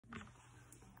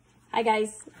Hi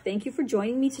guys, thank you for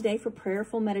joining me today for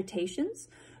Prayerful Meditations.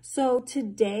 So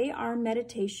today our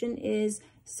meditation is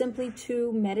simply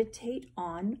to meditate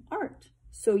on art.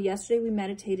 So yesterday we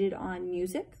meditated on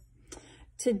music.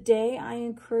 Today I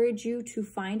encourage you to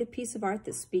find a piece of art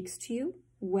that speaks to you,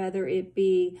 whether it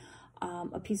be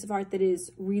a piece of art that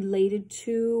is related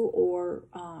to or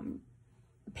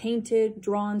painted,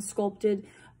 drawn, sculpted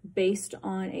based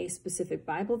on a specific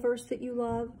Bible verse that you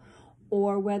love,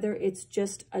 or whether it's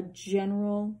just a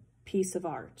general piece of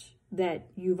art that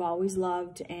you've always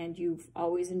loved and you've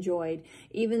always enjoyed,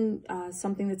 even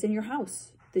something that's in your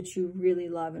house that you really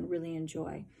love and really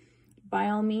enjoy. By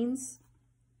all means,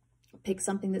 pick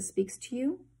something that speaks to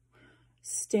you,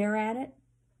 stare at it,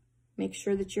 make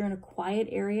sure that you're in a quiet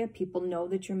area. People know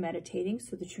that you're meditating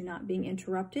so that you're not being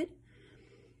interrupted,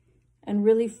 and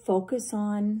really focus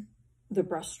on the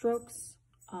brushstrokes,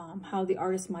 how the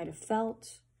artist might have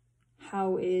felt.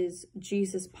 How is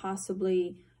Jesus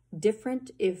possibly different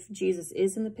if Jesus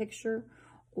is in the picture?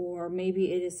 Or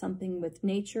maybe it is something with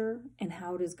nature, and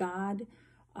how does God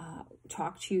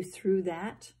talk to you through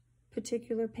that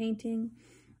particular painting,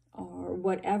 or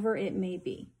whatever it may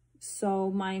be.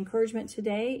 So my encouragement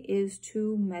today is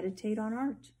to meditate on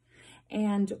art.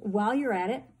 And while you're at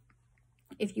it,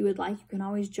 if you would like, you can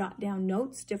always jot down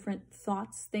notes, different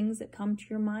thoughts, things that come to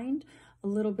your mind. A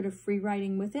little bit of free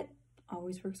writing with it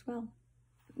always works well.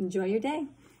 Enjoy your day.